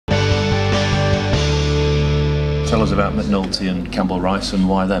Tell us about McNulty and Campbell-Ryce and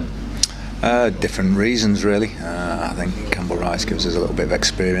why them. Different reasons, really. I think Campbell-Ryce gives us a little bit of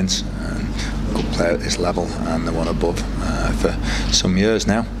experience and a good player at this level, and the one above for some years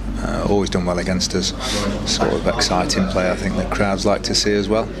now. Always done well against us. Sort of exciting player, I think, that crowds like to see as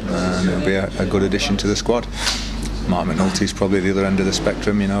well, and it'll be a good addition to the squad. Marc McNulty's probably the other end of the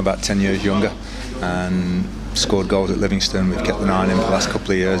spectrum, you know, about 10 years younger, and scored goals at Livingston. We've kept an eye on him for the last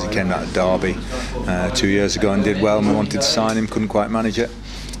couple of years. He came out of Derby 2 years ago and did well, and we wanted to sign him, couldn't quite manage it.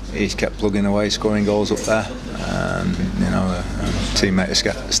 He's kept plugging away, scoring goals up there. You know, a teammate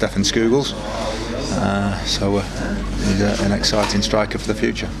of Stefan Skugel's. So he's an exciting striker for the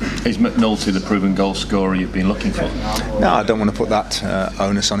future. Is McNulty the proven goal scorer you've been looking for? No, I don't want to put that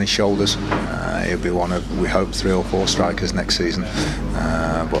onus on his shoulders. He'll be one of, we hope, 3 or 4 strikers next season.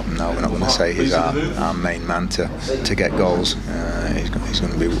 But no, we're not going to say he's our main man to get goals. He's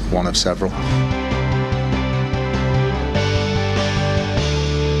going to be one of several.